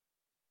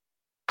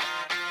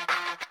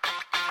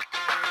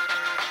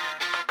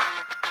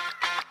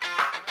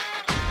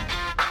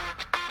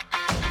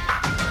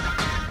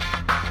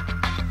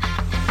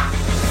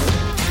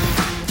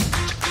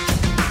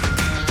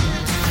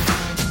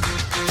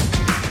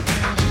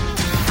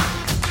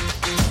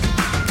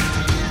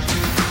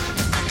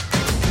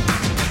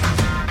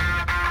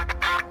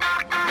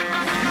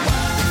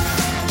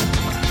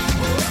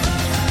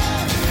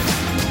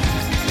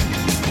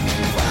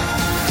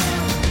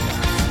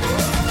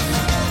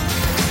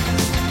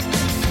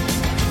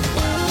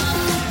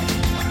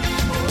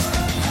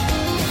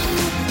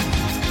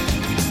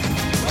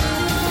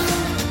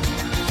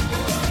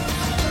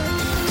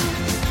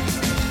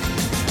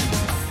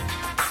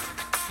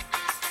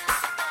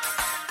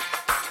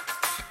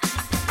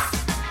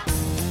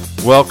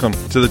Welcome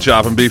to the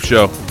Chop and Beef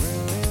Show.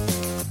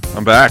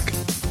 I'm back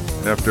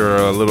after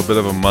a little bit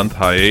of a month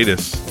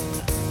hiatus.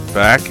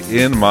 Back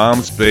in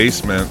Mom's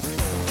basement,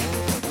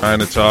 trying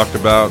to talk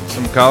about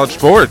some college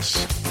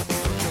sports.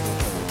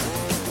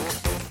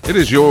 It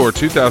is your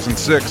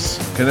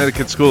 2006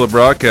 Connecticut School of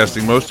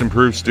Broadcasting Most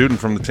Improved Student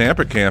from the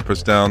Tampa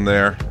campus down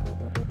there.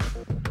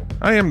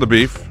 I am the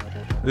Beef.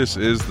 This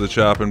is the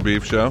Chop and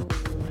Beef Show.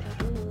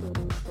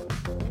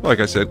 Like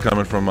I said,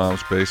 coming from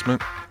Mom's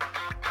basement.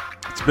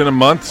 It's been a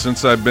month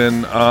since I've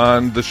been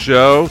on the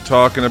show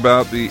talking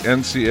about the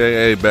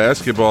NCAA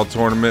basketball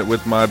tournament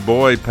with my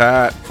boy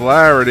Pat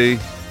Flaherty.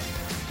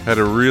 Had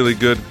a really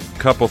good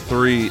couple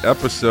 3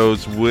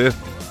 episodes with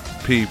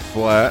P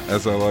Flat,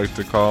 as I like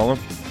to call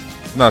him.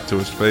 Not to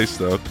his face,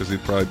 though, because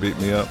he'd probably beat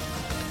me up.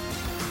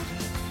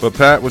 But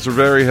Pat was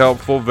very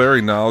helpful,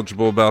 very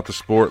knowledgeable about the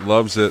sport,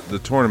 loves it. The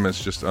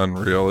tournament's just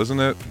unreal, isn't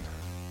it?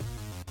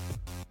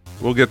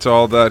 We'll get to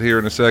all that here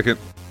in a second.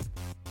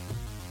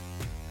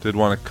 Did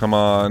want to come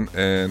on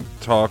and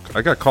talk.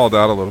 I got called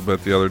out a little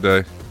bit the other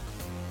day.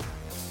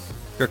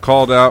 Got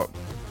called out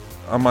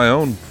on my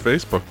own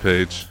Facebook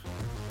page.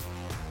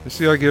 You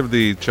see, I give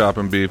the Chop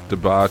and Beef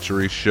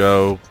Debauchery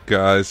Show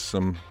guys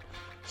some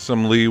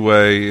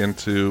leeway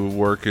into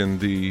working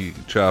the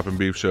Chop and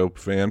Beef Show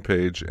fan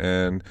page,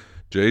 and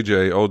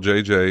old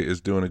JJ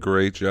is doing a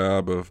great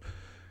job of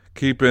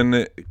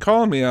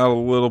calling me out a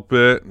little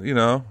bit, you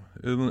know,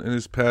 in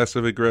his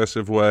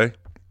passive-aggressive way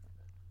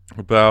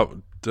about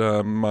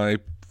my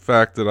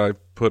fact that I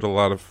put a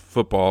lot of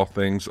football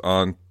things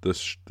on the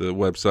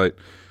website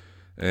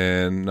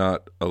and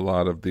not a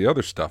lot of the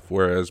other stuff.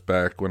 Whereas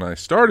back when I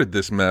started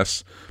this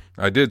mess,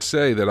 I did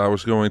say that I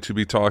was going to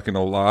be talking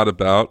a lot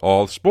about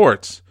all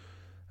sports.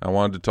 I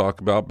wanted to talk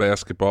about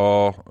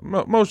basketball,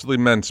 mostly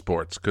men's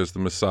sports, because the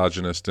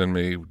misogynist in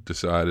me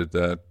decided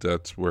that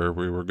that's where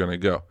we were going to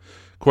go.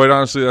 Quite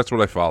honestly, that's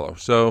what I follow.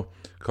 So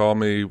call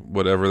me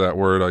whatever that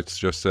word I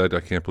just said.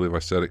 I can't believe I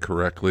said it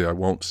correctly. I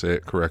won't say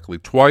it correctly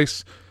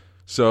twice.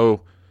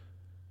 So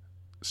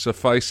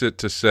suffice it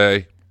to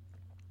say,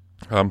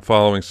 I'm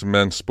following some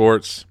men's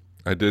sports.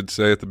 I did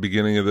say at the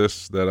beginning of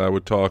this that I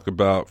would talk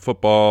about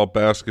football,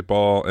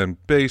 basketball,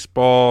 and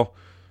baseball,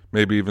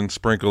 maybe even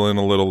sprinkle in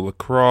a little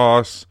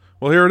lacrosse.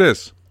 Well, here it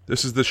is.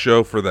 This is the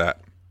show for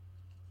that.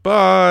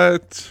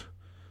 But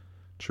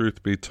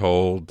truth be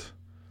told,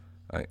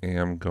 I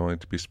am going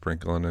to be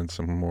sprinkling in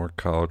some more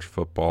college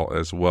football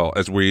as well,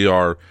 as we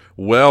are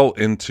well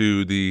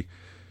into the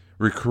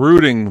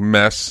recruiting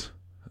mess.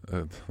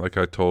 Like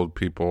I told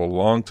people a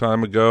long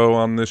time ago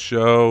on this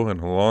show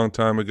and a long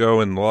time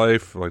ago in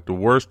life, like the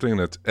worst thing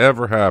that's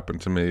ever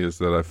happened to me is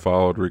that I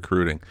followed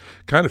recruiting.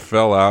 Kind of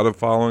fell out of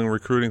following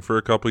recruiting for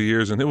a couple of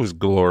years, and it was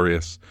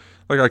glorious.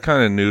 Like I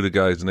kind of knew the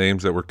guys'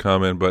 names that were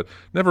coming, but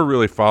never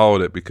really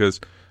followed it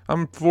because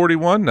I'm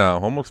 41 now,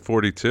 almost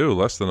 42,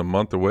 less than a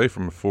month away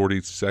from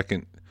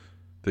the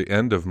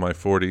end of my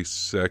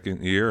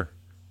 42nd year.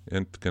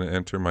 And going to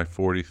enter my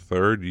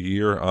 43rd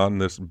year on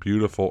this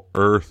beautiful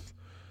earth.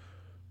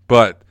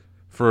 But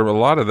for a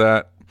lot of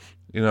that,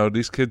 you know,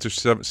 these kids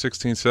are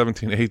 16,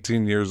 17,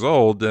 18 years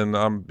old, and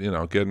I'm, you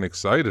know, getting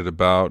excited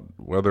about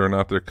whether or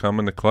not they're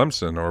coming to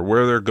Clemson or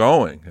where they're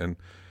going. And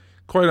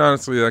quite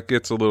honestly, that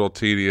gets a little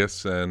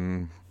tedious,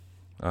 and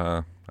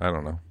I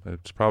don't know.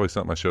 It's probably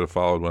something I should have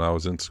followed when I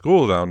was in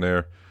school down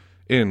there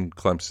in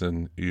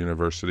Clemson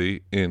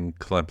University in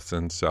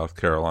Clemson, South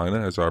Carolina,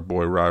 as our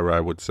boy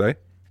Rai would say.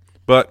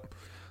 But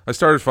I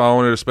started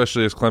following it,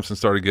 especially as Clemson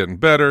started getting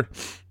better,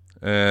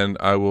 and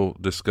I will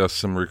discuss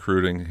some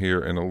recruiting here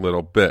in a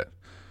little bit.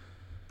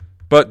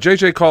 But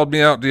JJ called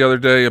me out the other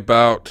day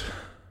about,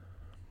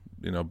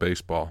 you know,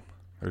 baseball.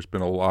 There's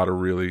been a lot of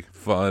really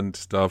fun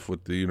stuff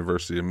with the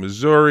University of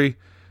Missouri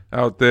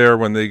out there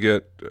when they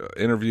get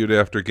interviewed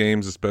after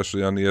games,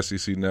 especially on the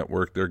SEC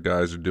network. Their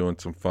guys are doing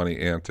some funny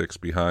antics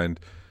behind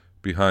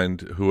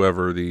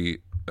whoever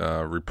the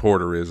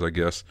reporter is, I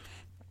guess.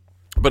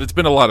 But it's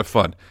been a lot of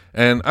fun.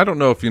 And I don't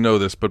know if you know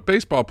this, but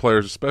baseball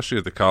players, especially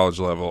at the college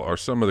level, are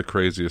some of the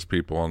craziest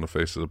people on the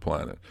face of the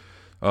planet.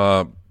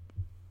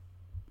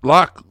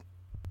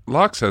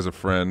 Locks has a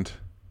friend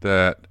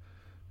that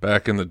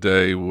back in the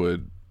day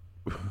would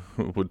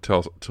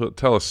tell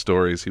us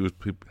stories. He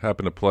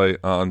happened to play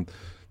on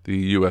the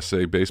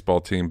USA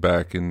baseball team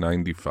back in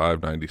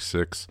 95,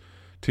 96.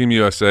 Team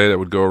USA that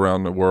would go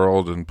around the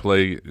world and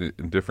play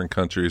in different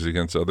countries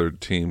against other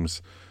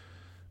teams.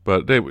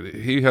 But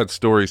he had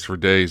stories for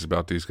days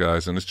about these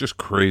guys, and it's just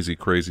crazy,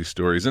 crazy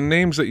stories. And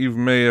names that you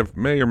may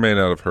or may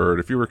not have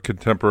heard. If you were a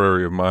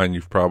contemporary of mine,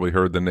 you've probably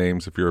heard the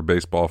names if you're a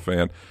baseball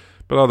fan.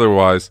 But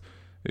otherwise,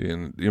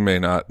 you may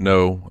not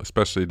know,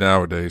 especially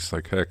nowadays.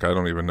 Like, heck, I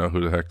don't even know who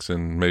the heck's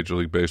in Major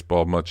League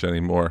Baseball much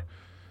anymore,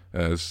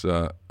 as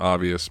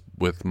obvious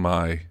with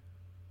my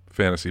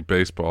fantasy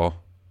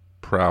baseball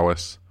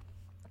prowess,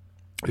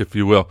 if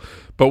you will.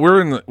 But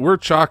we're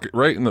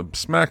right in the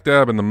smack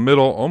dab in the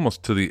middle,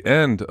 almost to the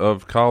end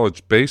of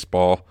college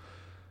baseball.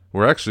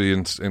 We're actually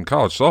in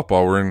college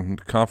softball. We're in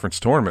conference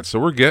tournaments, so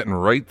we're getting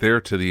right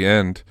there to the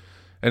end.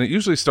 And it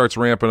usually starts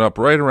ramping up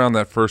right around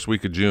that first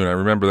week of June. I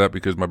remember that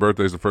because my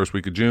birthday is the first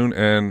week of June,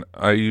 and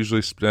I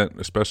usually spent,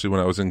 especially when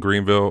I was in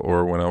Greenville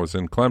or when I was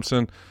in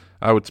Clemson,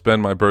 I would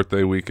spend my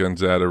birthday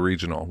weekends at a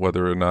regional,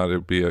 whether or not it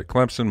would be at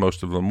Clemson.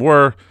 Most of them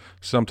were.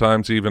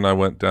 Sometimes even I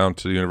went down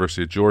to the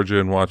University of Georgia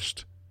and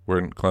watched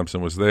when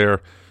Clemson was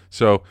there.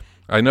 So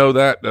I know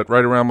that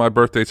right around my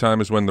birthday time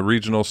is when the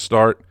regionals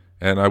start.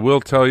 And I will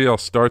tell you, I'll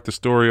start the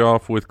story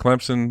off with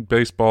Clemson.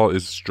 Baseball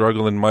is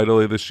struggling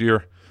mightily this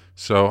year.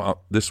 So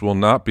this will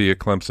not be a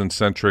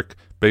Clemson-centric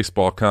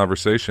baseball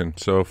conversation.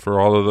 So for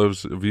all of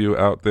those of you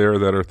out there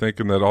that are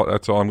thinking that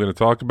that's all I'm going to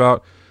talk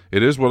about,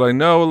 it is what I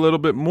know a little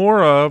bit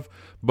more of.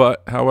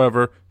 But,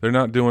 however, they're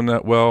not doing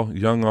that well.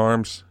 Young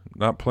arms,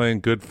 not playing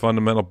good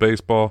fundamental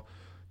baseball.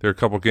 They're a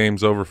couple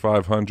games over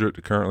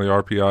 500. Currently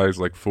RPI is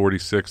like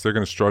 46. They're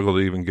going to struggle to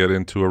even get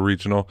into a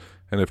regional.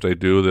 And if they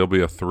do, they'll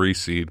be a 3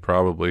 seed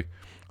probably.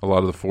 A lot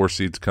of the 4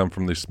 seeds come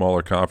from these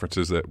smaller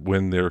conferences that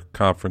win their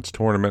conference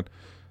tournament.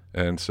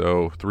 And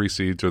so 3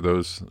 seeds are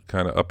those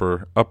kind of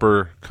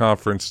upper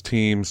conference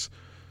teams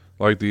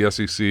like the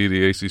SEC,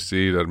 the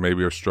ACC that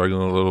maybe are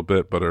struggling a little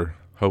bit but are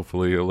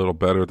hopefully a little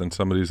better than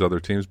some of these other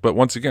teams. But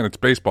once again, it's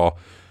baseball.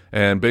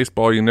 And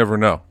baseball, you never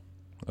know.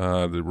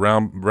 The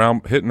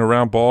round hitting a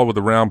round ball with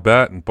a round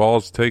bat, and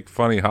balls take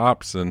funny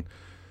hops and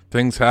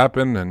things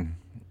happen. And,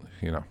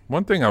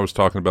 one thing I was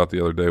talking about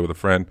the other day with a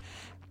friend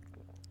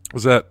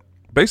was that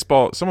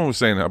baseball, someone was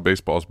saying how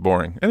baseball is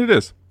boring. And it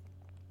is.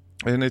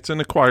 And it's an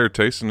acquired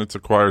taste, and it's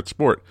acquired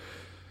sport.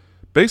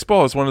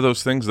 Baseball is one of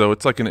those things, though.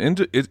 It's like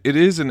it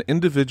is an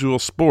individual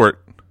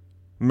sport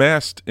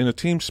masked in a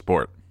team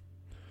sport.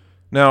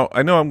 Now,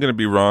 I know I'm going to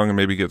be wrong and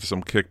maybe get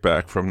some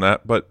kickback from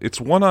that, but it's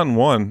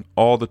one-on-one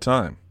all the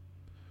time.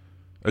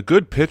 A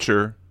good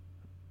pitcher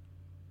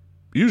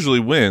usually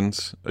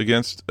wins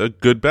against a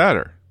good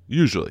batter,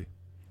 usually.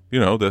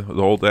 The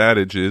old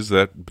adage is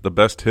that the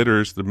best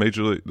hitters,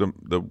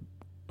 the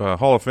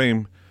Hall of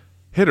Fame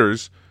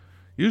hitters,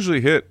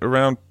 usually hit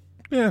around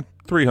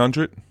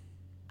 300.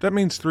 That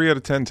means 3 out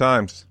of 10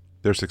 times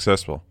they're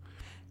successful.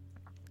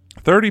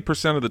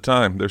 30% of the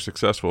time they're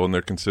successful, and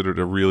they're considered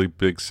a really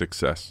big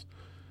success.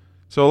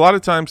 So a lot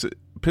of times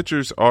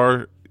pitchers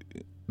are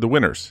the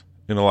winners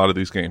in a lot of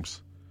these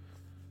games.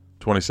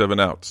 27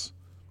 outs.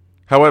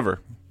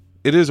 However,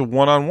 it is a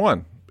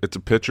one-on-one. It's a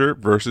pitcher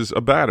versus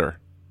a batter.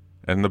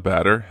 And the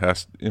batter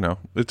has,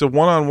 it's a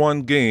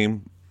one-on-one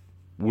game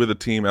with a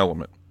team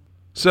element.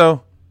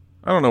 So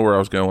I don't know where I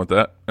was going with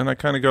that, and I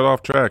kind of got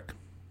off track.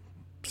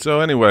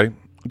 So anyway,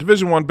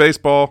 Division I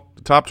baseball,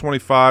 the top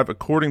 25,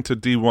 according to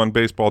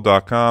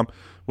D1Baseball.com,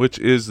 which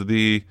is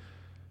in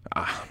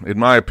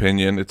my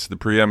opinion, it's the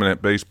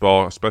preeminent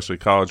baseball, especially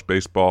college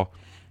baseball,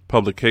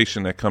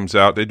 publication that comes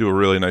out. They do a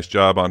really nice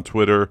job on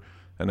Twitter,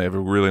 and they have a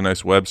really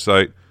nice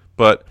website.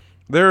 But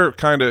they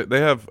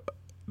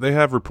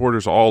have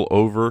reporters all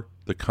over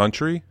the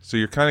country, so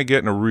you're kind of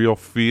getting a real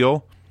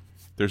feel.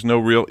 There's no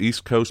real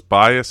East Coast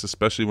bias,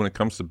 especially when it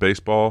comes to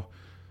baseball.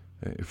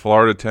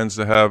 Florida tends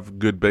to have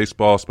good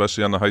baseball,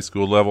 especially on the high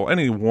school level.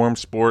 Any warm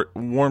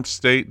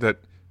state that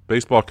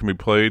baseball can be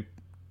played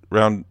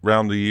round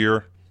the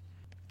year,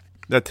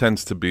 that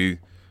tends to be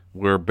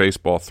where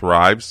baseball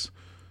thrives.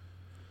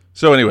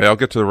 So anyway, I'll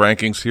get to the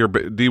rankings here.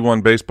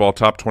 D1 Baseball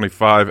Top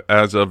 25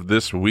 as of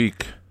this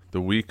week,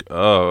 the week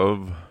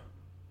of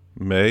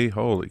May.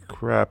 Holy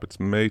crap, it's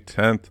May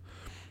 10th.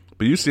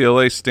 But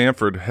UCLA,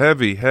 Stanford,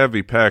 heavy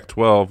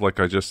Pac-12, like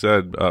I just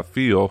said,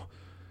 feel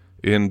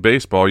in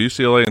baseball.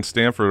 UCLA and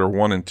Stanford are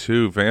 1 and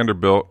 2.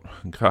 Vanderbilt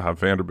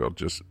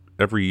just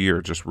every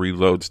year just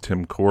reloads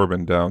Tim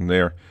Corbin down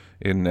there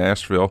in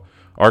Nashville.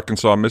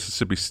 Arkansas,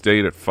 Mississippi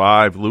State at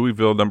 5.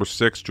 Louisville, number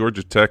 6.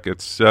 Georgia Tech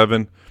at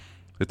 7.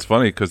 It's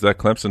funny because that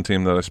Clemson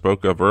team that I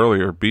spoke of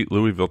earlier beat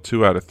Louisville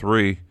 2 out of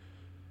 3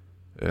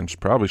 and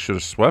probably should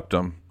have swept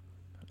them.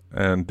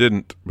 And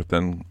didn't, but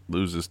then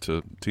loses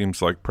to teams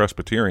like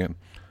Presbyterian.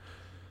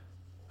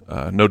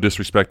 No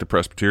disrespect to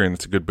Presbyterian.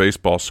 It's a good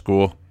baseball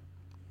school.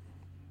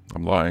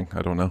 I'm lying.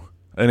 I don't know.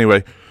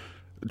 Anyway,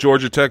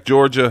 Georgia Tech,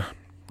 Georgia,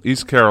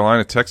 East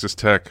Carolina, Texas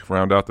Tech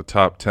round out the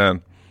top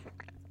 10.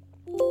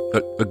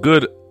 A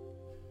good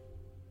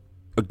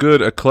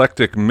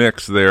eclectic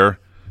mix there.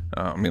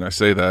 I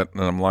say that,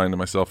 and I'm lying to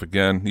myself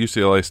again.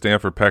 UCLA,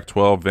 Stanford,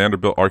 Pac-12,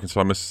 Vanderbilt,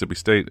 Arkansas, Mississippi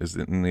State is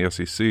in the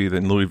SEC.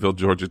 Then Louisville,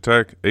 Georgia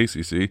Tech,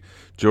 ACC.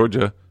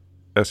 Georgia,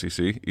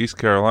 SEC. East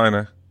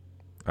Carolina,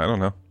 I don't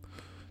know.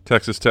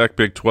 Texas Tech,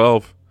 Big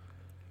 12.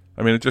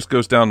 It just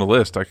goes down the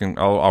list.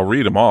 I'll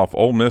read them off.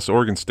 Ole Miss,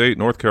 Oregon State,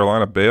 North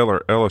Carolina,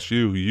 Baylor,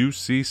 LSU,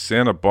 UC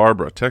Santa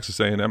Barbara, Texas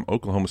A&M,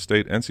 Oklahoma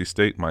State, NC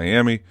State,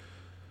 Miami,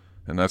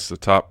 and that's the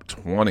top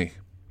 20.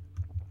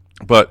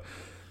 But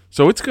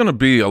so it's going to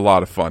be a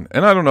lot of fun.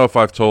 And I don't know if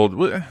I've told,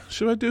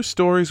 should I do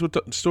story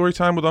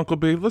time with Uncle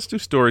Beef? Let's do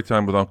story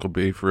time with Uncle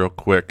Beef real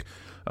quick.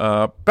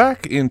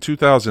 Back in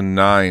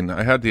 2009,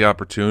 I had the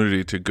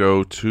opportunity to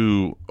go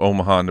to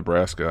Omaha,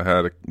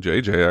 Nebraska.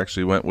 JJ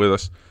actually went with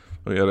us.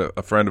 We had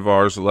a friend of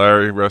ours,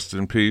 Larry, rest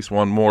in peace,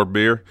 one more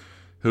beer.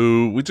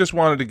 who we just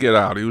wanted to get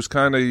out. He was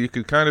you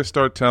could kind of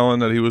start telling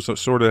that he was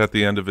sort of at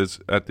the end of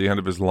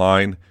his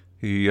line.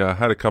 He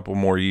had a couple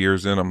more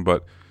years in him,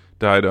 but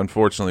died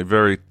unfortunately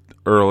very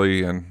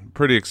early and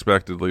pretty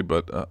expectedly,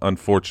 but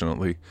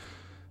unfortunately.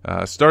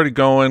 Started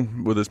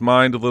going with his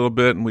mind a little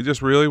bit, and we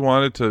just really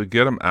wanted to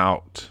get him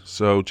out.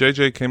 So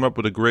JJ came up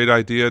with a great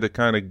idea to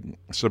kind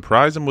of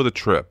surprise him with a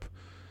trip.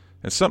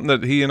 And something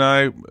that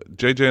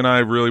JJ and I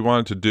really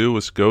wanted to do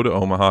was go to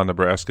Omaha,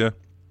 Nebraska.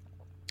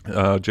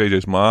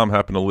 JJ's mom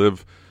happened to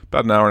live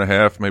about an hour and a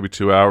half, maybe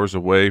 2 hours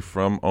away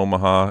from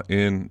Omaha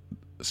in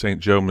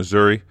St. Joe,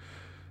 Missouri.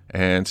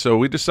 And so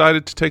we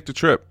decided to take the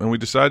trip, and we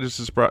decided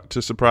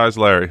to surprise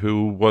Larry,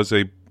 who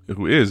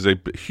is a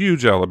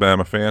huge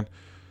Alabama fan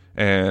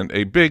and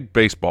a big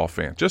baseball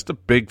fan, just a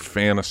big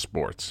fan of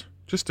sports,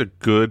 just a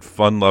good,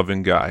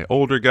 fun-loving guy.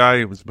 Older guy,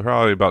 he was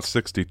probably about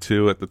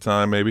 62 at the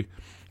time, maybe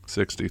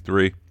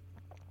 63.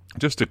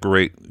 Just a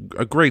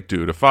great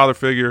dude, a father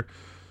figure.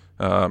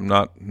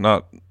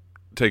 Not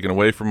taken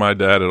away from my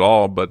dad at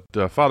all, but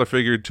father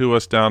figure to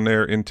us down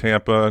there in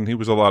Tampa, and he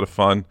was a lot of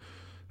fun.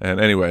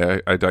 And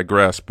anyway, I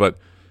digress. But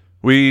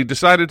we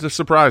decided to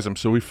surprise him,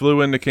 so we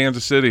flew into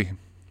Kansas City.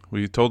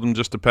 We told him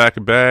just to pack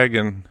a bag,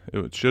 and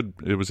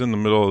it was in the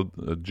middle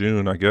of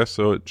June, I guess,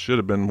 so it should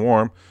have been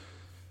warm.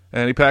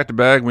 And he packed a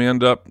bag. We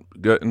ended up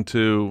getting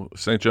to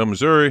St. Joe,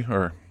 Missouri,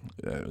 or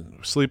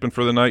sleeping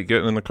for the night,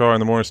 getting in the car in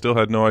the morning, still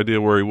had no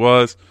idea where he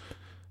was.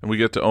 And we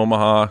get to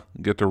Omaha,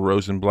 get to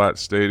Rosenblatt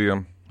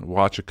Stadium,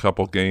 watch a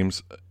couple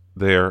games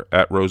there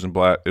at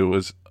Rosenblatt. It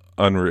was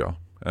unreal.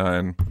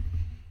 And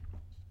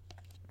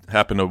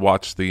happened to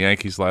watch the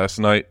Yankees last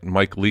night.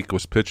 Mike Leake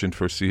was pitching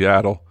for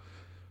Seattle.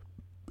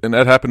 And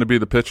that happened to be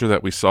the pitcher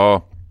that we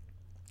saw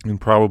in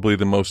probably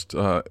the most,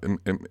 I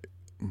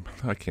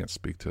can't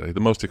speak today, the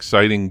most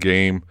exciting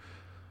game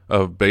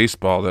of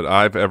baseball that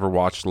I've ever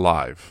watched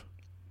live.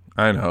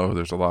 I know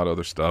there's a lot of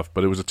other stuff,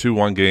 but it was a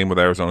 2-1 game with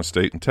Arizona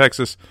State and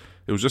Texas.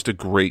 It was just a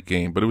great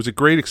game, but it was a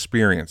great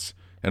experience.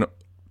 And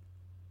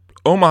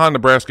Omaha,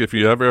 Nebraska, if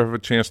you ever have a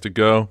chance to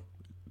go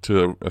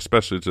to,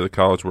 especially to the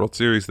College World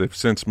Series, they've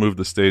since moved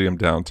the stadium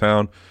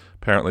downtown.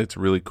 Apparently it's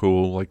really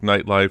cool, like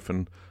nightlife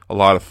and a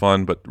lot of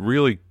fun, but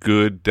really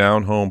good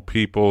down-home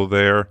people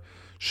there.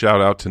 Shout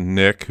out to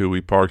Nick, who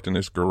we parked in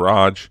his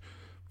garage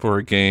for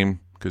a game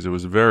because it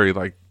was very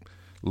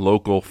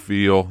local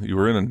feel. You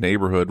were in a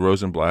neighborhood,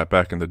 Rosenblatt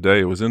back in the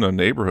day. It was in a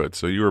neighborhood,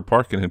 so you were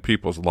parking in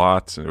people's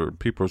lots or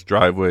people's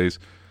driveways.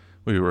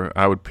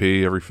 I would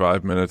pee every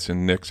 5 minutes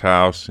in Nick's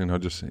house.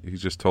 He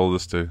just told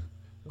us to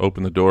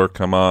open the door,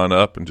 come on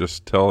up, and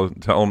just tell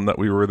him that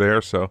we were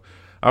there. So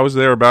I was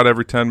there about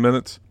every 10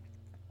 minutes.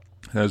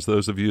 As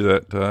those of you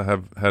that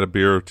have had a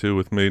beer or two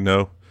with me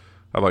know,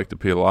 I like to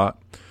pee a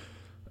lot.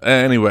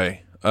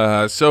 Anyway,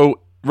 so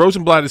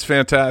Rosenblatt is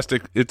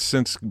fantastic. It's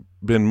since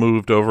been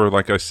moved over,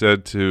 like I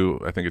said, to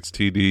I think it's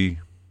TD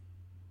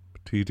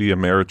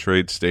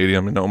Ameritrade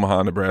Stadium in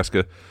Omaha,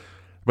 Nebraska.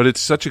 But it's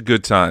such a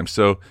good time.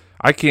 So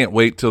I can't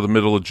wait till the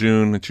middle of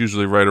June. It's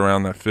usually right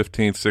around that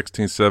 15th,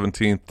 16th,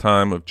 17th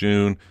time of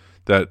June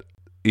that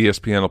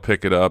ESPN will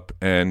pick it up,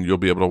 and you'll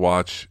be able to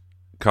watch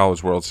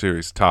College World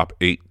Series top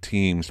 8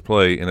 teams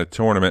play in a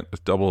tournament, a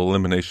double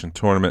elimination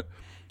tournament,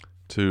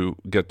 to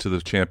get to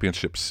the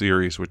championship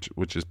series,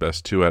 which is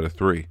best 2 out of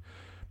 3.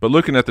 But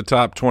looking at the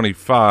top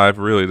 25,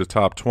 really the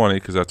top 20,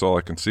 because that's all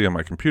I can see on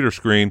my computer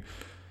screen,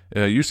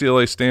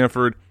 UCLA,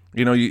 Stanford,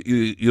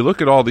 you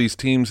look at all these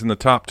teams in the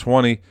top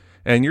 20,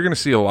 and you're going to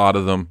see a lot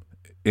of them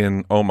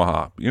in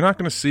Omaha. You're not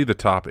going to see the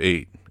top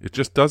 8. It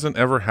just doesn't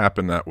ever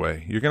happen that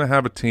way. You're going to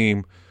have a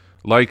team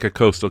like a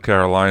Coastal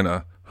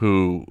Carolina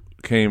who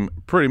came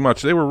pretty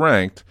much, they were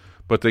ranked,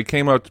 but they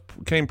came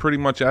pretty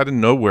much out of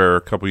nowhere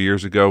a couple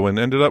years ago and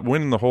ended up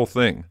winning the whole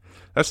thing.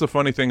 That's the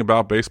funny thing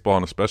about baseball,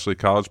 and especially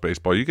college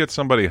baseball. You get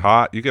somebody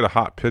hot, you get a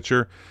hot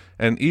pitcher,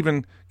 and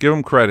even give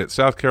them credit.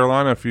 South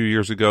Carolina a few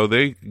years ago,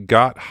 they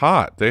got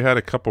hot. They had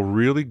a couple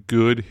really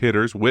good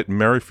hitters. Whit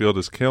Merrifield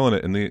is killing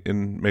it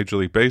in Major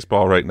League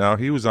Baseball right now.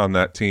 He was on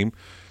that team.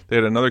 They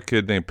had another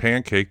kid named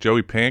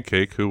Joey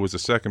Pancake, who was a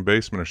second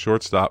baseman or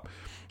shortstop,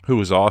 who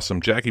was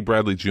awesome. Jackie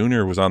Bradley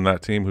Jr. was on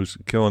that team, who's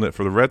killing it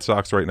for the Red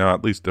Sox right now,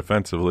 at least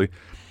defensively.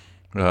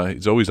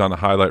 He's always on a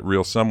highlight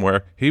reel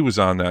somewhere. He was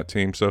on that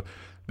team. So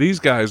these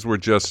guys were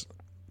just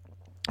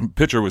 –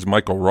 pitcher was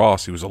Michael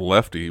Ross. He was a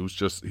lefty.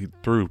 He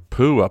threw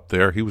poo up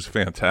there. He was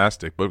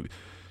fantastic. But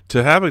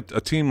to have a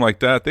team like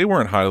that, they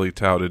weren't highly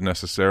touted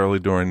necessarily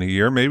during the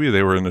year. Maybe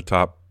they were in the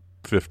top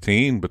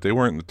 15, but they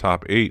weren't in the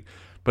top 8.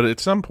 But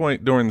at some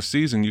point during the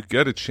season, you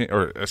get a chance,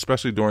 or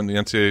especially during the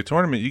NCAA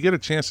tournament, you get a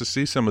chance to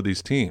see some of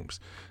these teams.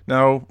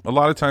 Now, a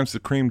lot of times the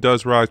cream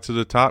does rise to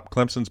the top.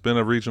 Clemson's been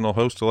a regional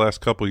host the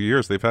last couple of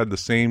years. They've had the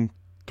same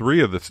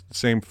 3 of the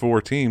same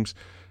 4 teams,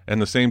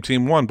 and the same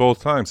team won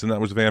both times, and that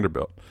was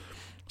Vanderbilt.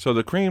 So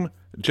the cream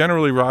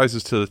generally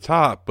rises to the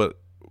top, but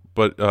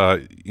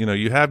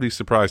you have these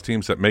surprise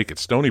teams that make it.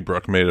 Stony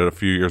Brook made it a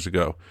few years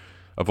ago,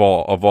 of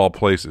all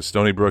places.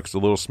 Stony Brook's a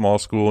little small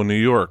school in New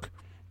York.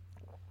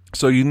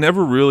 So you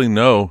never really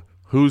know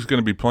who's going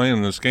to be playing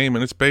in this game,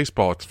 and it's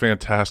baseball. It's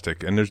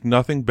fantastic, and there's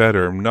nothing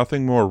better,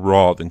 nothing more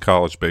raw than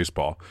college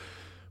baseball.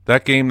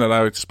 That game that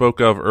I spoke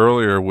of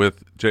earlier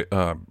with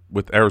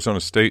Arizona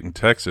State and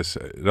Texas,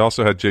 it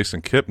also had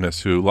Jason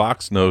Kipnis, who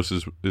Locks knows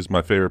is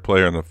my favorite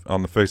player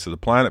on the face of the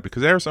planet,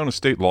 because Arizona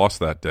State lost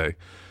that day.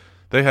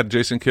 They had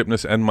Jason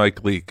Kipnis and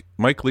Mike Leake.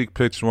 Mike Leake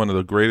pitched one of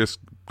the greatest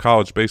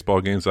college baseball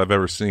games I've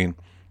ever seen.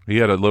 He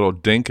had a little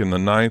dink in the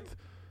ninth.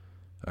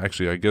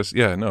 Actually, a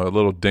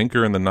little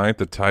dinker in the ninth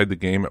that tied the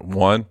game at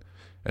 1.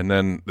 And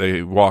then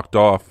they walked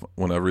off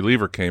when a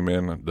reliever came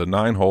in. The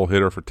 9-hole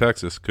hitter for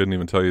Texas, couldn't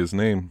even tell you his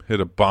name, hit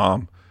a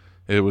bomb.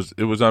 It was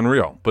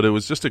unreal, but it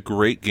was just a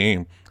great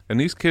game. And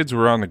these kids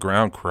were on the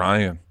ground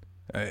crying.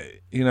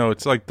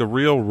 It's like the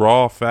real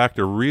raw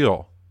factor,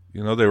 real.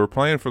 They were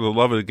playing for the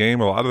love of the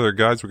game. A lot of their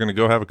guys were going to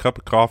go have a cup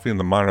of coffee in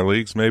the minor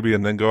leagues maybe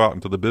and then go out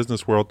into the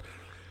business world.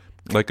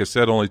 Like I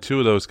said, only 2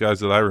 of those guys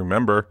that I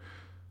remember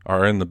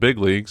are in the big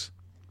leagues,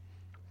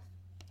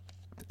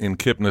 in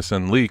Kipnis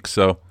and Leake.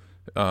 So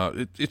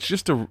it's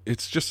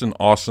just an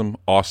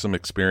awesome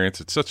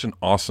experience. It's such an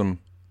awesome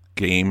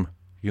game.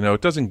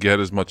 It doesn't get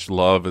as much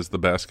love as the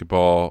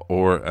basketball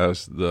or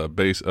as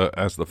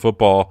the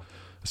football,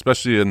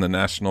 especially in the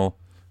national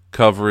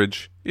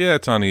coverage. Yeah,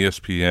 it's on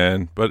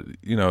ESPN, but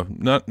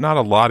not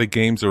a lot of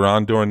games are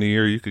on during the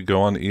year. You could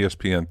go on to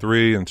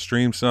ESPN3 and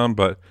stream some,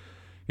 but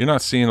you're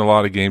not seeing a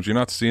lot of games. You're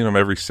not seeing them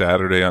every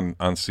Saturday on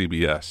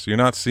CBS. You're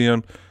not seeing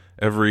them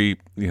every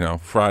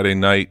Friday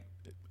night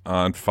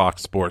on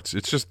Fox Sports.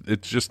 It's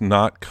just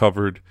not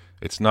covered.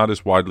 It's not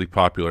as widely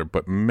popular,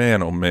 but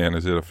man, oh man,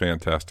 is it a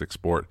fantastic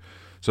sport.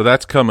 So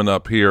that's coming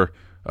up here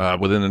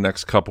within the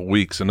next couple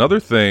weeks. Another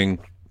thing,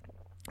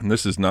 and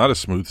this is not a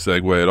smooth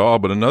segue at all,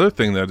 but another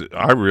thing that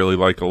I really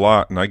like a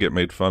lot, and I get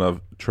made fun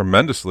of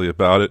tremendously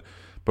about it,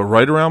 but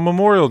right around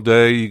Memorial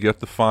Day, you get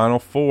the Final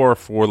Four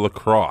for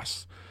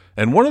lacrosse.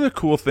 And one of the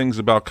cool things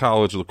about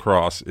college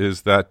lacrosse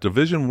is that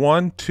Division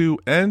 1, 2,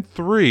 and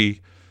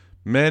 3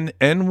 men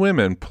and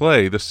women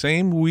play the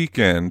same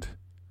weekend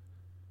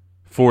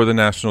for the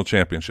national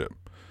championship.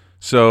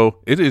 So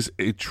it is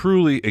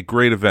truly a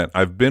great event.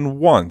 I've been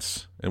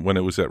once, and when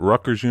it was at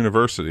Rutgers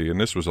University, and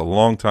this was a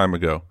long time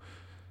ago.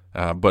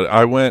 But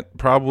I went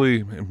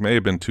probably, it may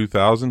have been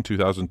 2000,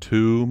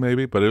 2002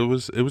 maybe, but it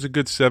was a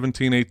good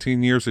 17,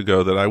 18 years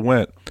ago that I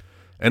went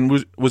and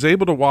was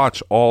able to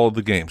watch all of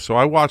the games. So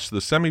I watched the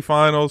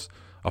semifinals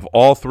of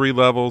all 3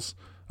 levels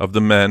of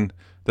the men,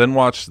 then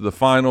watched the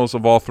finals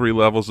of all 3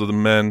 levels of the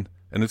men,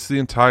 and it's the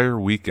entire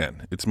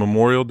weekend. It's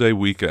Memorial Day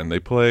weekend. They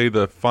play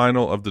the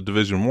final of the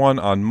Division 1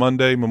 on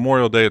Monday,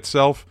 Memorial Day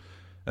itself,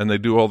 and they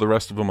do all the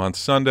rest of them on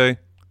Sunday.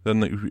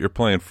 Then you're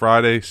playing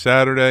Friday,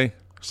 Saturday.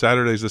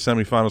 Saturday's the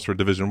semifinals for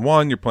Division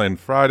 1. You're playing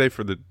Friday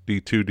for the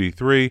D2,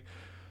 D3.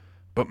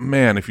 But,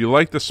 man, if you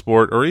like the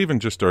sport or even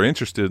just are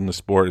interested in the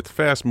sport, it's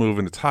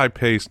fast-moving, it's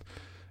high-paced.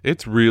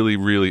 It's really,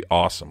 really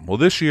awesome. Well,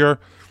 this year,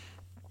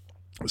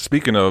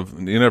 speaking of,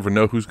 you never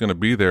know who's going to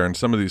be there, and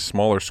some of these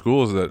smaller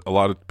schools that a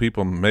lot of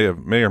people may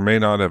or may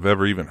not have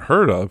ever even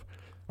heard of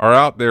are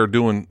out there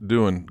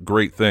doing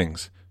great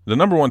things. The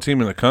number 1 team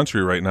in the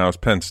country right now is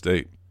Penn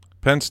State.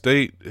 Penn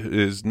State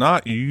is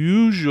not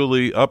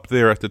usually up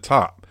there at the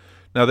top.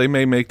 Now, they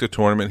may make the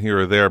tournament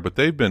here or there, but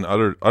they've been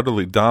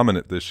utterly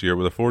dominant this year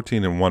with a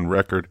 14-1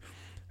 record,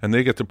 and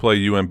they get to play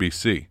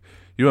UMBC.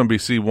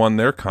 UMBC won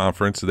their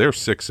conference. They're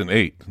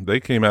 6-8. They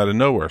came out of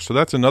nowhere. So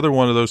that's another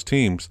one of those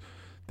teams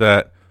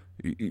that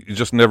you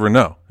just never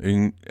know.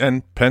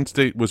 And Penn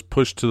State was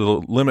pushed to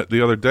the limit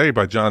the other day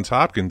by Johns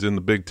Hopkins in the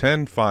Big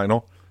Ten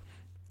final.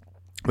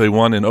 They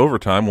won in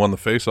overtime, won the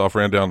faceoff,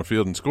 ran down the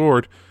field and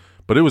scored.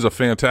 But it was a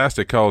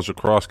fantastic college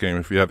lacrosse game.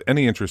 If you have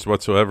any interest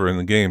whatsoever in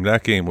the game,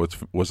 that game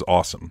was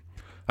awesome.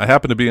 I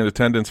happened to be in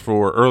attendance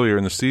for earlier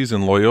in the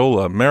season,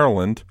 Loyola,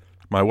 Maryland.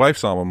 My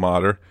wife's alma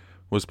mater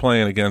was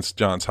playing against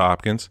Johns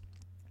Hopkins,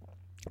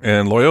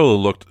 and Loyola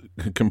looked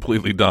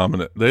completely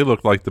dominant. They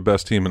looked like the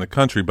best team in the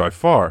country by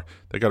far.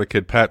 They got a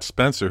kid, Pat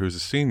Spencer, who's a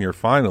senior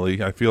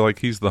finally. I feel like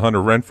he's the Hunter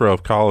Renfrow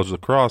of college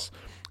lacrosse.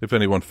 If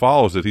anyone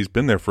follows it, he's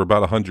been there for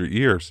about 100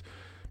 years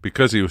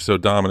because he was so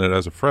dominant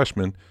as a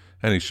freshman.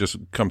 And he's just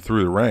come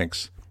through the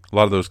ranks. A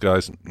lot of those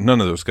guys, none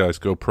of those guys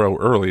go pro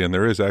early, and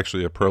there is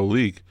actually a pro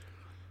league.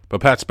 But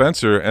Pat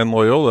Spencer and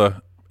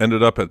Loyola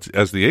ended up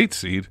as the 8th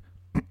seed,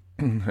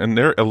 and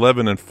they're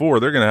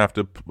 11-4. They're going to have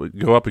to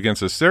go up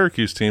against a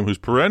Syracuse team who's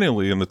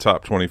perennially in the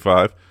top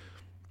 25,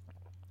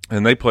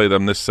 and they play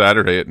them this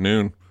Saturday at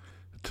noon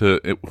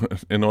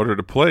in order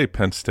to play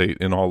Penn State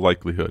in all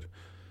likelihood.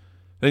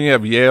 Then you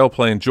have Yale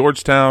playing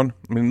Georgetown.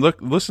 I mean,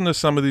 listen to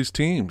some of these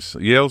teams.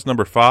 Yale's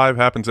number 5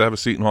 happens to have a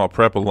Seton Hall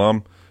Prep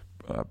alum,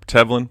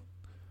 Tevlin,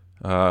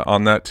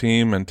 on that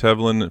team. And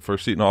Tevlin, for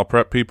Seton Hall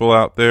Prep people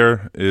out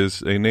there,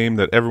 is a name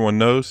that everyone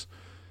knows.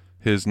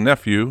 His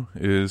nephew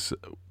is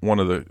one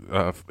of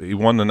the he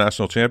won the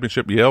national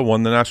championship. Yale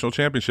won the national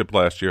championship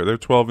last year. They're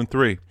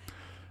 12-3.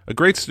 A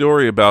great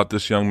story about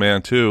this young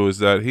man, too, is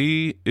that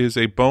he is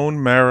a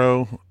bone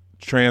marrow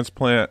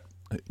transplant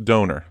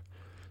donor.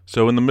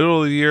 So in the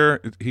middle of the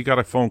year, he got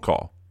a phone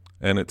call,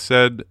 and it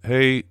said,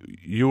 hey,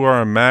 you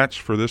are a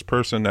match for this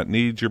person that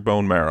needs your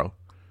bone marrow.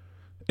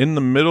 In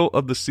the middle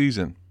of the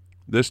season,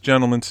 this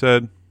young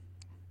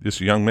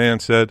man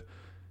said,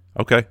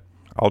 okay,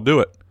 I'll do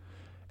it.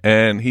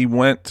 And he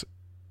went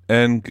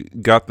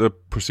and got the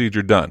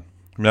procedure done.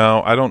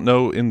 Now, I don't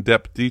know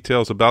in-depth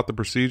details about the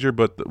procedure,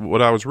 but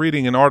what I was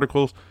reading in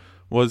articles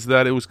was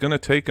that it was going to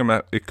take him,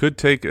 it could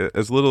take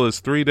as little as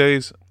 3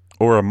 days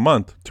or a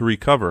month to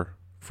recover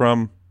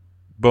from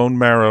bone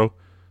marrow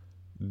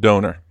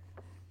donor.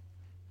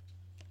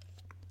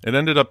 It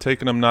ended up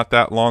taking him not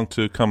that long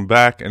to come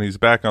back, and he's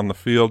back on the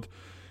field.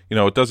 You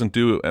know, it doesn't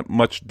do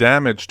much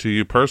damage to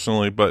you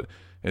personally, but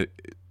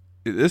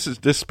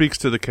this speaks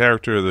to the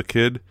character of the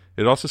kid.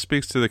 It also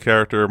speaks to the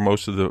character of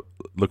most of the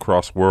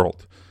lacrosse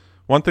world.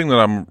 One thing that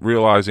I'm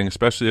realizing,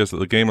 especially as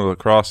the game of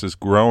lacrosse is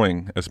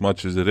growing as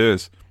much as it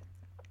is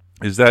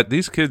that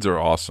these kids are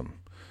awesome.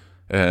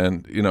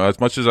 And, you know, as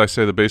much as I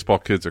say the baseball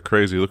kids are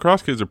crazy,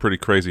 lacrosse kids are pretty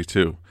crazy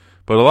too.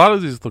 But a lot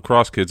of these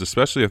lacrosse kids,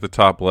 especially at the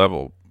top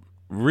level,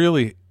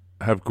 really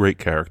have great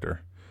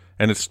character.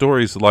 And it's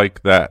stories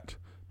like that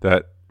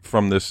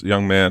from this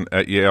young man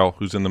at Yale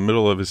who's in the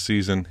middle of his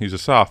season. He's a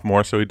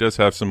sophomore, so he does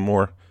have some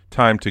more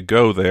time to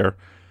go there.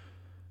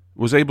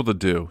 Was able to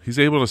do. He's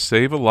able to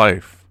save a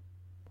life.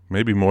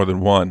 Maybe more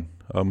than one.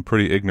 I'm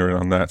pretty ignorant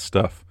on that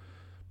stuff.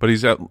 But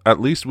he's at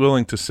least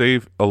willing to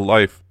save a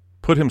life,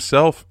 put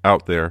himself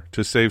out there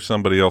to save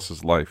somebody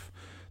else's life.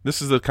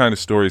 This is the kind of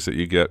stories that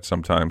you get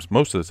sometimes,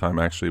 most of the time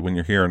actually, when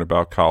you're hearing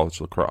about college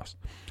lacrosse.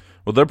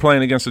 Well, they're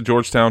playing against the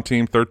Georgetown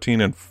team,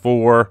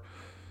 13-4.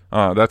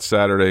 That's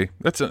Saturday.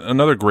 That's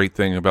another great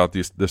thing about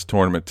this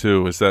tournament,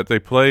 too, is that they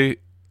play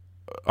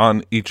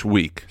on each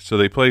week. So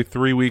they play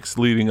 3 weeks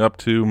leading up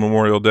to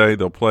Memorial Day.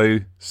 They'll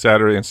play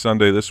Saturday and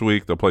Sunday this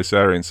week. They'll play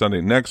Saturday and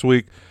Sunday next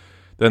week.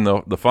 Then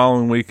the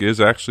following week is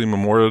actually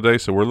Memorial Day,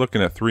 so we're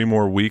looking at 3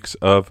 more weeks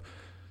of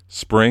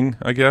spring,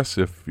 I guess,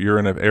 if you're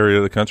in an area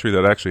of the country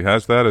that actually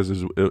has that,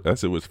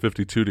 as it was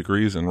 52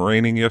 degrees and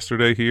raining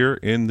yesterday here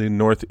in the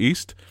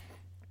Northeast.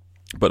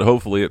 But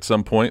hopefully at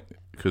some point,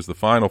 because the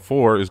Final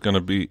Four is going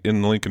to be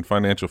in Lincoln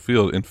Financial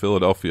Field in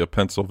Philadelphia,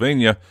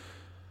 Pennsylvania,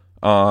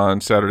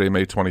 on Saturday,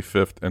 May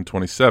 25th and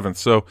 27th.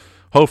 So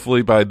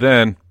hopefully by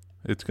then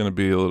it's going to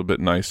be a little bit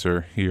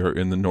nicer here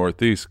in the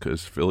Northeast,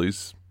 because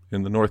Philly's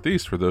in the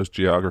Northeast for those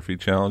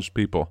geography-challenged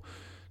people.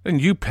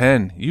 And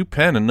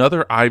UPenn,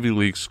 another Ivy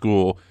League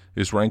school,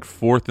 is ranked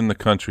 4th in the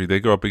country. They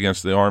go up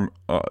against the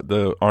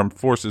Armed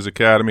Forces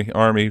Academy,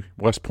 Army,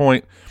 West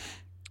Point.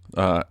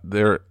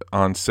 They're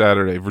on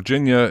Saturday.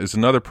 Virginia is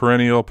another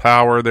perennial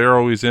power. They're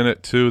always in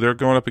it, too. They're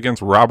going up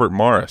against Robert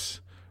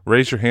Morris.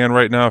 Raise your hand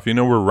right now if you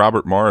know where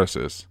Robert Morris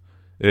is.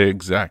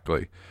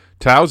 Exactly.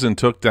 Towson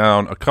took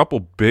down a couple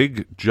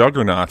big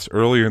juggernauts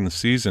earlier in the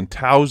season.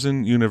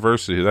 Towson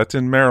University, that's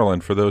in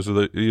Maryland, for those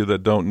of you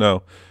that don't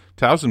know.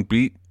 Towson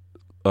beat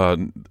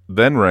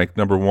then-ranked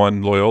number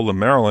 1 Loyola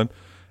Maryland,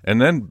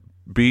 and then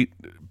beat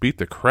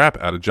the crap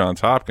out of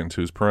Johns Hopkins,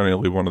 who's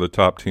perennially one of the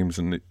top teams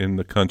in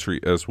the country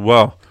as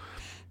well.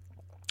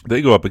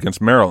 They go up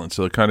against Maryland,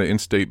 so a kind of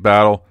in-state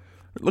battle.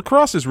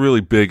 Lacrosse is really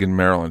big in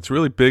Maryland. It's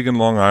really big in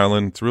Long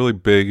Island. It's really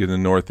big in the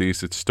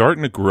Northeast. It's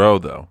starting to grow,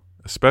 though,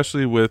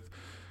 especially with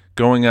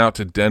going out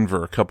to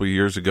Denver a couple of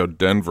years ago.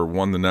 Denver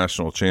won the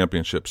national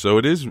championship. So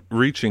it is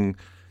reaching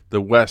the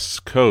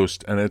West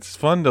Coast, and it's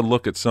fun to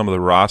look at some of the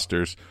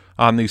rosters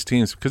on these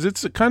teams because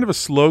it's kind of a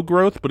slow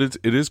growth, but it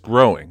is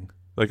growing.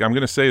 Like, I'm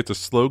going to say it's a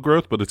slow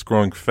growth, but it's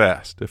growing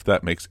fast, if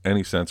that makes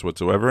any sense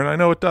whatsoever. And I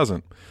know it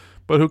doesn't,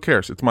 but who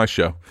cares? It's my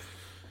show.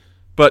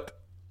 But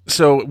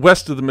so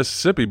west of the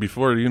Mississippi,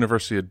 before the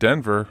University of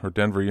Denver, or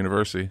Denver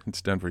University,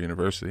 it's Denver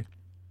University,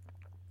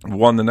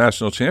 won the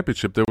national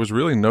championship, there was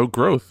really no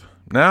growth.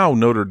 Now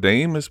Notre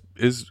Dame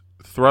is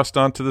thrust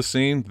onto the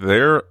scene.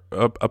 They're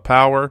a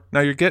power. Now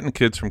you're getting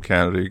kids from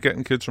Canada. You're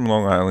getting kids from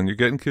Long Island. You're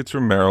getting kids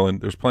from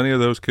Maryland. There's plenty of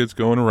those kids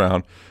going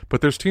around.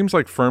 But there's teams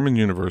like Furman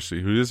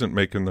University, who isn't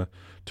making the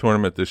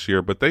tournament this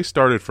year, but they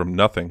started from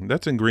nothing.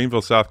 That's in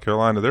Greenville, South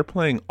Carolina. They're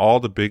playing all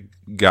the big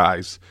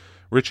guys.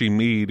 Richie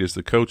Meade is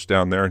the coach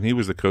down there, and he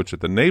was the coach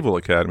at the Naval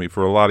Academy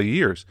for a lot of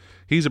years.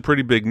 He's a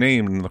pretty big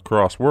name in the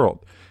lacrosse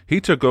world.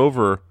 He took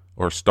over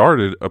or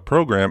started a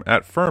program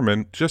at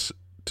Furman just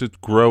to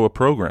grow a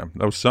program.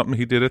 That was something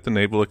he did at the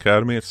Naval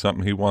Academy. It's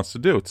something he wants to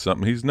do. It's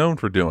something he's known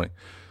for doing.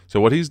 So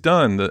what he's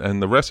done,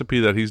 and the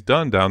recipe that he's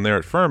done down there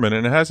at Furman,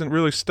 and it hasn't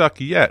really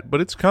stuck yet, but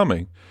it's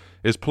coming,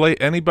 is play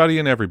anybody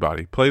and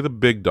everybody. Play the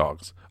big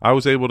dogs. I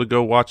was able to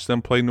go watch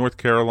them play North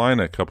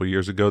Carolina a couple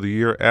years ago, the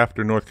year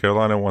after North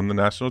Carolina won the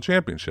national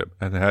championship,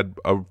 and had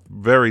a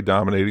very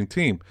dominating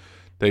team.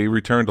 They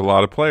returned a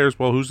lot of players.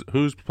 Well,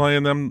 who's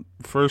playing them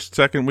first,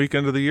 second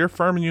weekend of the year?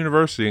 Furman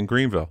University in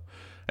Greenville.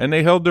 And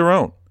they held their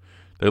own.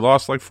 They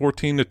lost like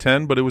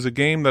 14-10, but it was a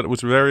game that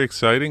was very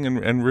exciting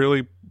and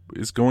really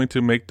is going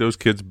to make those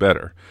kids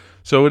better.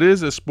 So it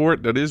is a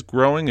sport that is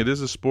growing. It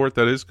is a sport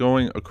that is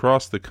going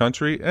across the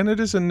country, and it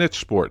is a niche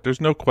sport. There's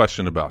no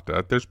question about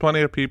that. There's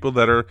plenty of people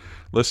that are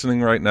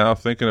listening right now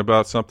thinking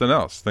about something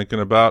else, thinking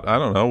about, I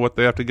don't know, what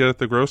they have to get at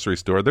the grocery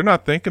store. They're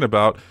not thinking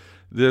about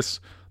this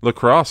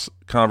lacrosse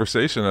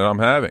conversation that I'm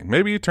having.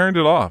 Maybe you turned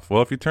it off.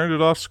 Well, if you turned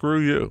it off, screw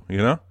you, you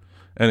know?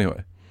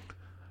 Anyway,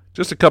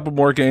 just a couple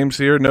more games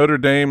here. Notre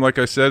Dame, like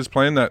I said, is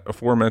playing that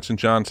aforementioned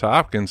Johns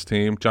Hopkins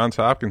team. Johns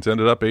Hopkins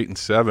ended up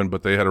 8-7,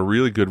 but they had a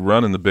really good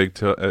run in the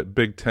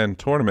Big Ten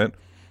tournament.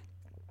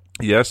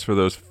 Yes, for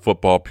those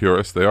football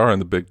purists, they are in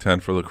the Big Ten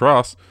for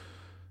lacrosse,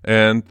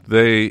 and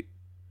they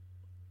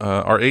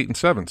are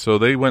 8-7. So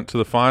they went to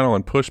the final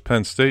and pushed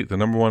Penn State, the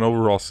number 1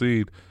 overall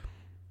seed,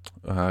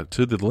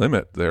 to the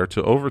limit there,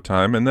 to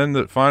overtime. And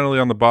then finally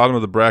on the bottom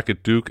of the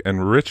bracket, Duke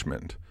and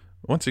Richmond.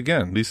 Once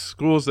again, these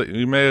schools that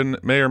you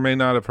may or may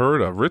not have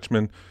heard of.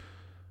 Richmond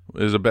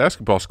is a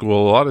basketball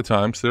school a lot of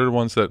times. They're the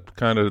ones that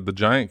kind of the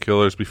giant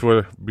killers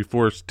before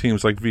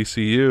teams like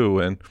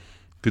VCU and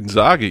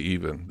Gonzaga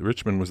even.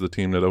 Richmond was the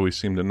team that always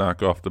seemed to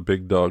knock off the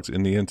big dogs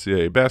in the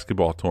NCAA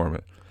basketball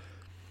tournament.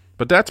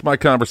 But that's my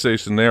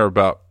conversation there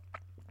about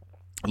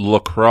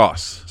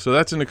lacrosse. So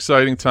that's an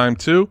exciting time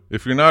too.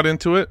 If you're not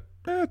into it,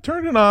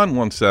 turn it on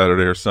one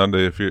Saturday or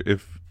Sunday.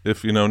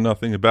 If you know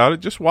nothing about it,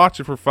 just watch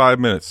it for 5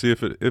 minutes. See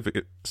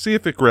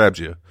if it grabs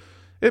you.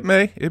 It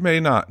may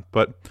not,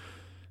 but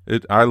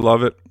I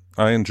love it.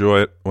 I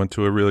enjoy it. Went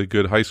to a really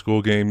good high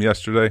school game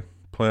yesterday.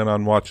 Plan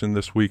on watching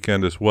this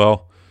weekend as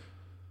well.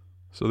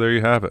 So there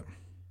you have it.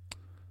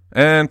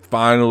 And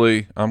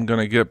finally, I'm going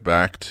to get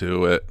back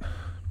to it.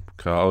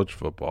 College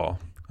football.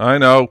 I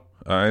know.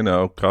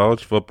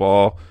 College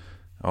football.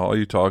 All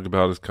you talk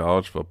about is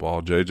college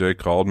football. JJ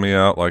called me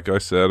out, like I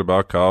said,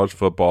 about college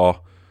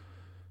football.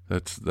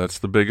 That's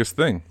the biggest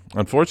thing.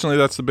 Unfortunately,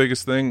 that's the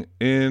biggest thing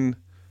in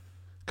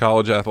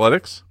college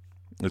athletics.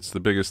 It's the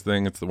biggest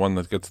thing. It's the one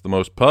that gets the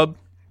most pub.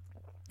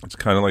 It's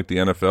kind of like the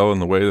NFL in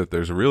the way that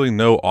there's really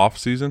no off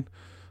season,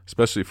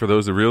 especially for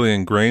those that are really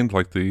ingrained,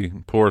 like the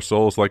poor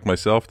souls like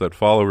myself that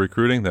follow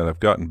recruiting, that have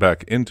gotten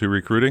back into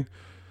recruiting,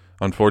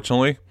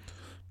 unfortunately.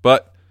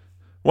 But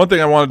one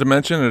thing I wanted to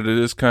mention, and it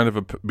is kind of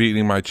a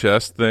beating my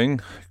chest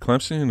thing,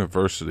 Clemson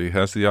University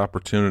has the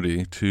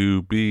opportunity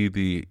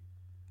to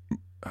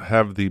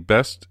have the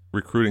best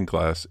recruiting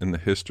class in the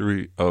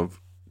history of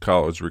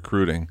college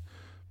recruiting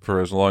for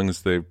as long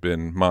as they've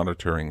been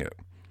monitoring it.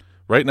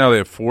 Right now they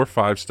have 4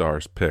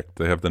 5-stars picked.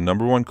 They have the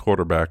number 1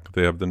 quarterback.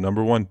 They have the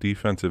number 1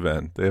 defensive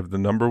end. They have the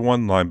number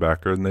 1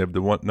 linebacker, and they have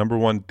the number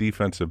 1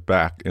 defensive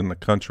back in the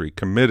country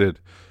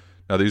committed.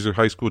 Now these are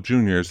high school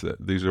juniors.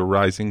 These are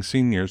rising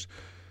seniors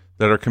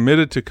that are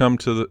committed to come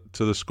to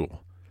the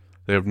school.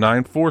 They have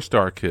 9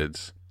 4-star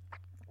kids.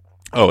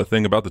 Oh, a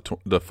thing about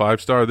the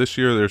 5-star this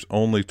year, there's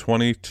only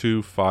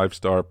 22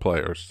 5-star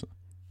players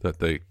that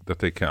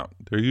they count.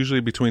 They're usually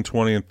between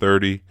 20 and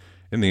 30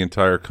 in the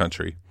entire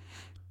country.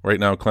 Right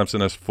now,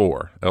 Clemson has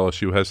 4.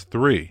 LSU has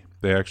 3.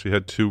 They actually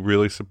had 2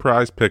 really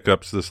surprise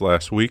pickups this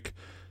last week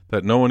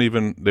that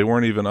they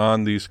weren't even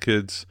on these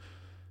kids,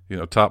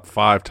 top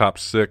 5, top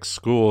 6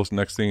 schools.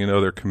 Next thing you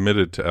know, they're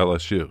committed to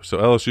LSU. So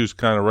LSU's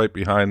kind of right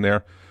behind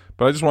there.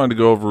 But I just wanted to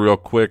go over real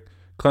quick.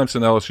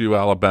 Clemson, LSU,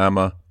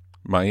 Alabama,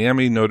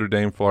 Miami, Notre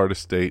Dame, Florida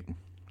State,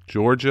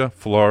 Georgia,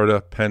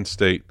 Florida, Penn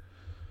State,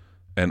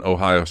 and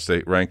Ohio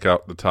State rank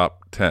out the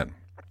top 10.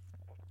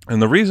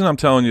 And the reason I'm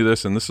telling you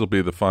this, and this will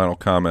be the final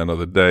comment of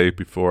the day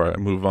before I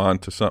move on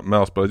to something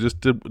else, but I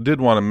just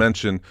did want to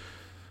mention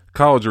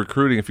college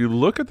recruiting. If you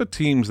look at the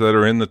teams that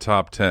are in the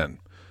top 10,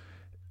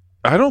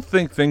 I don't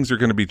think things are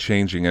going to be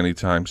changing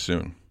anytime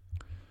soon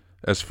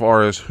as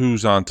far as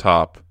who's on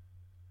top.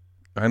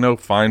 I know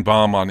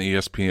Feinbaum on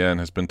ESPN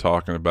has been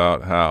talking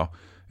about how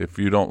if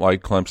you don't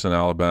like Clemson,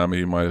 Alabama,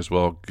 you might as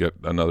well get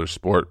another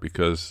sport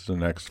because the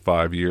next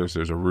 5 years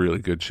there's a really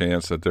good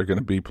chance that they're going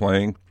to be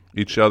playing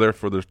each other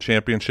for the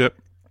championship.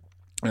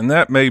 And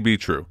that may be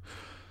true.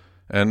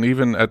 And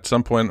even at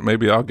some point,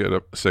 maybe I'll get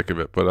sick of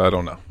it, but I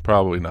don't know.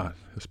 Probably not,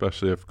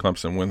 especially if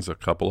Clemson wins a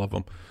couple of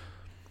them.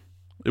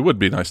 It would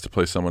be nice to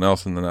play someone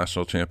else in the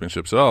national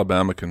championship, so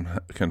Alabama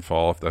can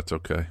fall if that's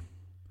okay.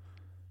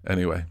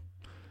 Anyway,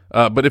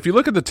 but if you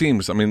look at the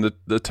teams, I mean,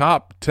 the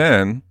top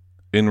 10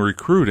 in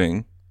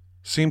recruiting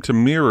seem to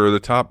mirror the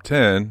top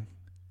 10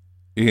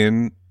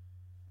 in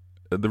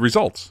the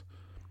results.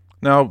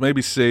 Now,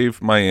 maybe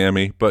save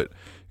Miami, but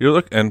you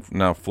look, and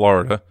now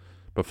Florida,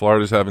 but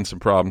Florida's having some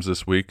problems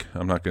this week.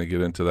 I'm not going to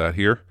get into that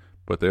here,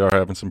 but they are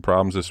having some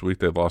problems this week.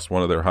 They've lost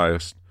one of their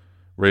highest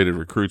rated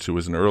recruits who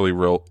was an early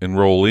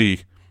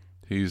enrollee.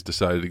 He's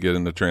decided to get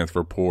in the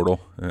transfer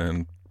portal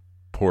and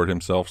port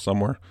himself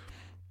somewhere.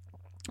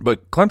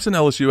 But Clemson,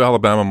 LSU,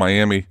 Alabama,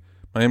 Miami.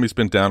 Miami's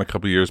been down a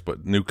couple of years,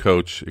 but new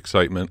coach,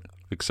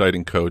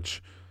 exciting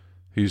coach.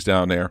 He's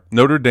down there.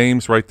 Notre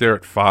Dame's right there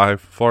at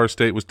 5. Florida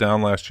State was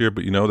down last year,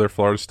 but they're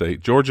Florida State.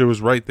 Georgia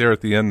was right there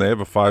at the end. They have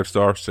a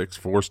 5-star, 6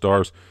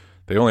 4-stars.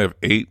 They only have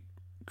 8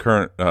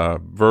 current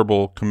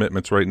verbal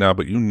commitments right now,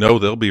 but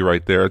they'll be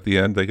right there at the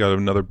end. They got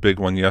another big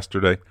one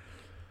yesterday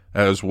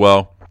as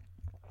well.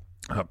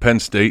 Penn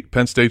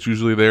State's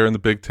usually there in the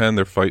Big Ten.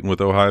 They're fighting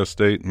with Ohio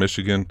State,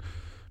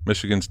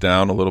 Michigan's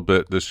down a little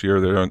bit this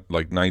year. They're on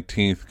like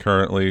 19th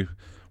currently.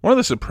 One of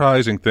the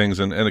surprising things,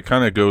 and it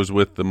kind of goes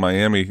with the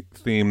Miami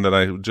theme that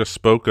I just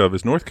spoke of,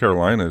 is North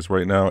Carolina is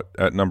right now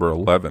at number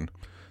 11.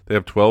 They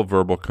have 12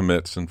 verbal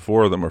commits, and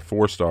 4 of them are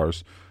 4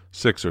 stars,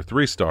 6 are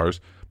 3 stars,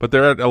 but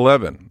they're at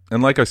 11.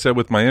 And like I said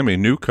with Miami,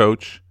 new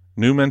coach,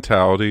 new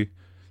mentality,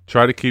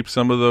 try to keep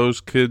some of those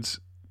kids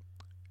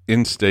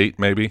in state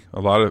maybe. A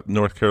lot of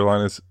North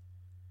Carolina's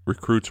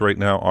recruits right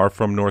now are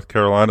from North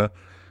Carolina.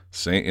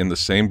 In the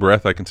same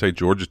breath, I can say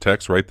Georgia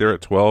Tech's right there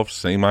at 12,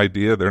 same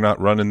idea. They're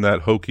not running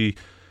that hokey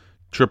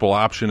triple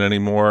option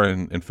anymore.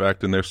 And in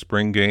fact, in their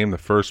spring game, the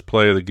first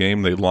play of the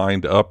game, they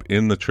lined up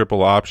in the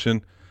triple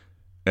option,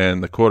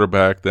 and the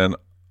quarterback then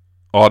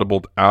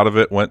audibled out of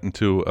it, went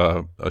into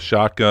a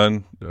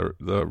shotgun.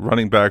 The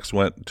running backs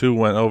two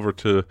went over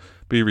to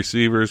be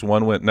receivers.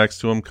 One went next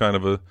to him, kind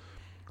of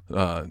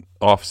a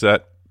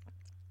offset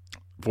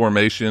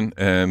formation,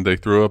 and they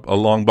threw up a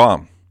long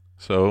bomb.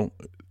 So,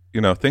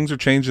 things are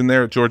changing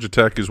there at Georgia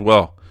Tech as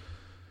well.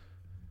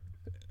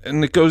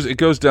 And it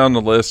goes down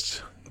the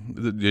list.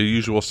 The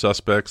usual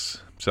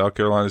suspects. South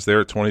Carolina's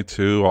there at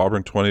 22,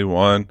 Auburn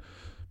 21,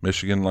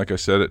 Michigan, like I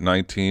said, at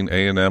 19,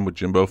 A&M with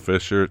Jimbo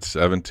Fisher at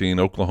 17,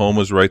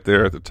 Oklahoma's right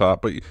there at the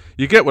top. But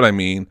you get what I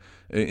mean,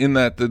 in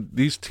that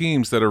these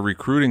teams that are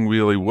recruiting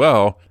really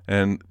well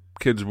and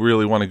kids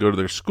really want to go to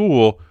their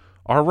school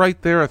are right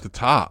there at the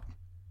top.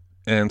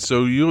 And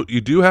so you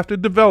do have to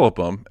develop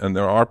them, and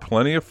there are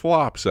plenty of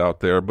flops out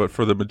there. But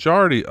for the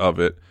majority of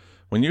it,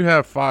 when you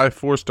have 5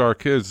 4-star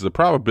kids, the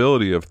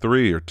probability of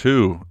 3 or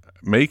 2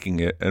 making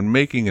it and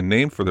making a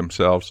name for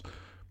themselves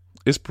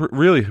is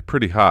really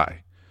pretty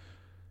high.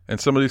 And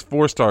some of these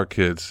 4-star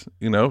kids,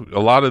 a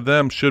lot of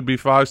them should be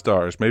 5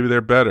 stars. Maybe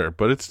they're better,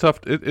 but it's tough.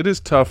 It is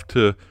tough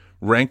to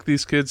rank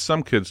these kids.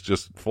 Some kids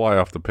just fly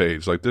off the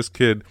page. Like this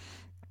kid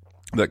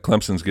that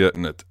Clemson's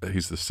getting,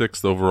 he's the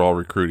 6th overall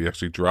recruit. He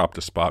actually dropped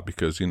a spot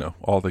because,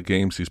 all the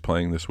games he's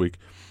playing this week.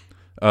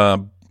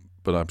 But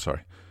I'm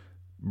sorry.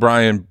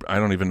 Brian, I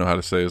don't even know how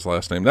to say his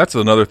last name. That's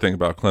another thing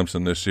about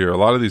Clemson this year. A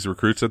lot of these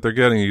recruits that they're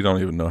getting, you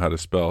don't even know how to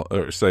spell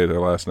or say their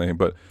last name.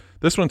 But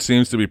this one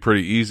seems to be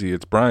pretty easy.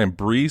 It's Brian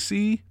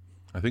Breesy.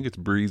 I think it's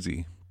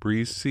Breezy.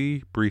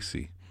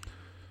 Breesy.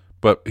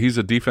 But he's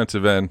a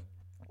defensive end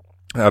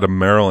out of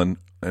Maryland,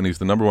 and he's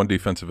the number 1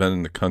 defensive end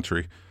in the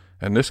country.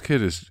 And this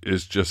kid is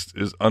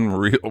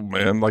unreal,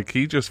 man. Like,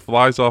 he just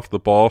flies off the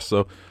ball.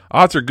 So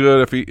odds are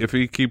good if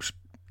he keeps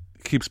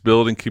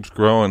building, keeps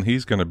growing,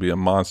 he's going to be a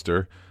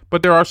monster.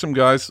 But there are some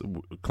guys,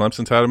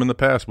 Clemson's had him in the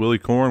past. Willie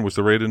Corn was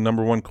the rated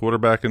number 1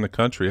 quarterback in the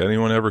country.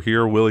 Anyone ever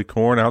hear of Willie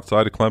Corn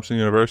outside of Clemson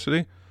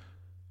University?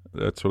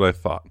 That's what I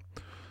thought.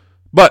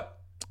 But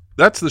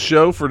that's the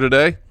show for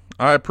today.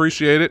 I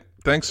appreciate it.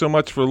 Thanks so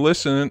much for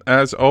listening.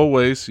 As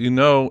always,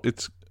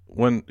 it's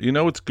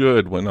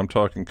good when I'm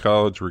talking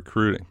college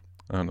recruiting.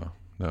 Oh, no,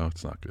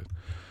 it's not good.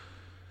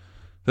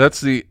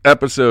 That's the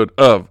episode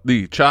of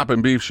the Chop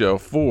and Beef Show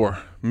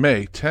for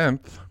May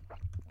 10th.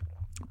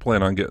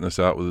 Plan on getting this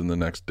out within the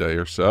next day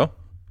or so,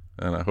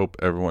 and I hope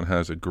everyone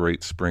has a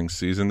great spring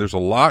season. There's a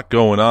lot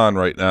going on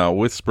right now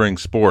with spring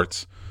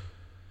sports.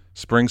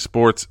 Spring's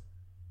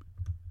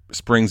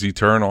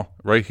eternal.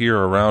 Right here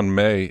around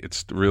May,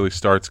 it really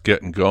starts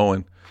getting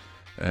going,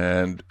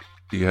 and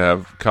you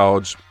have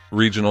college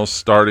regionals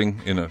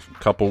starting in a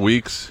couple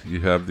weeks. You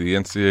have the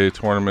NCAA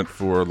tournament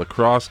for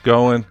lacrosse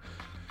going.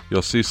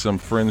 You'll see some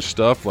fringe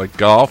stuff like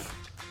golf.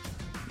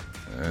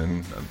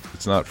 And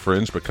it's not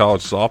fringe, but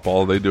college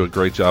softball. They do a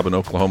great job in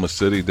Oklahoma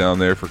City down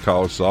there for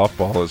college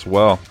softball as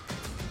well.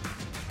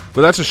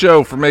 But that's a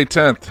show for May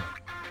 10th,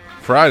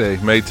 Friday,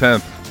 May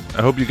 10th.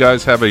 I hope you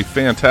guys have a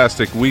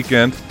fantastic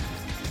weekend.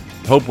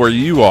 Hope where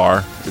you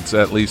are, it's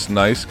at least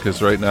nice,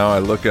 because right now I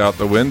look out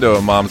the window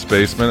of Mom's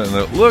basement, and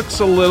it looks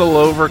a little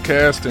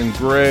overcast and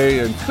gray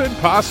and could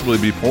possibly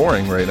be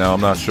pouring right now. I'm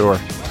not sure.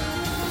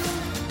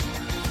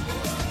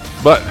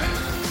 But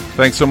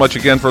thanks so much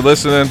again for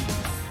listening.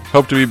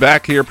 Hope to be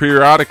back here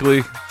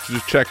periodically to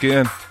just check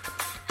in,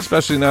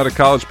 especially now that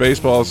college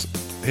baseball's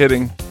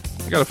hitting.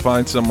 I got to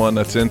find someone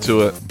that's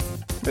into it.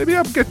 Maybe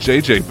I'll get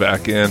JJ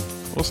back in.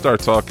 We'll start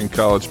talking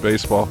college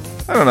baseball.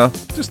 I don't know,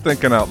 just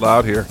thinking out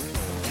loud here.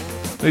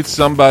 Need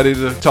somebody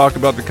to talk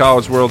about the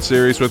College World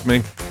Series with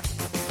me.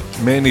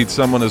 May need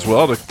someone as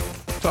well to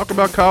talk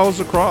about college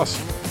lacrosse.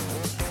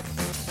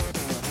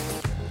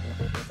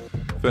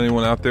 If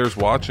anyone out there is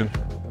watching,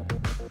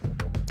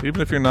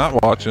 even if you're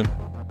not watching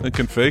and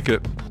can fake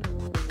it,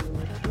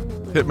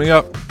 hit me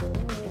up.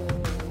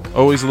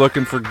 Always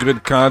looking for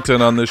good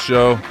content on this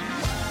show.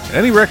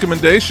 Any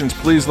recommendations,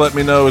 please let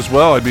me know as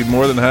well. I'd be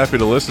more than happy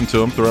to listen to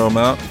them, throw them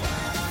out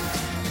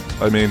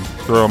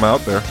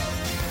there.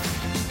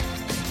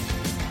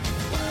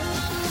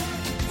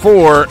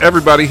 For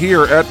everybody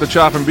here at the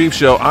Chop and Beef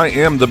Show, I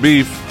am the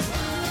Beef.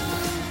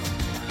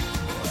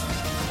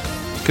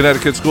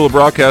 Connecticut School of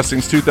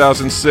Broadcasting's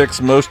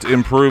 2006 Most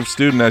Improved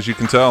Student, as you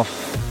can tell.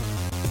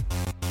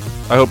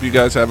 I hope you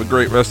guys have a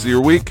great rest of your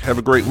week. Have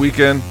a great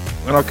weekend,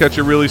 and I'll catch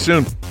you really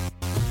soon.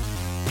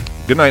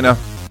 Good night now.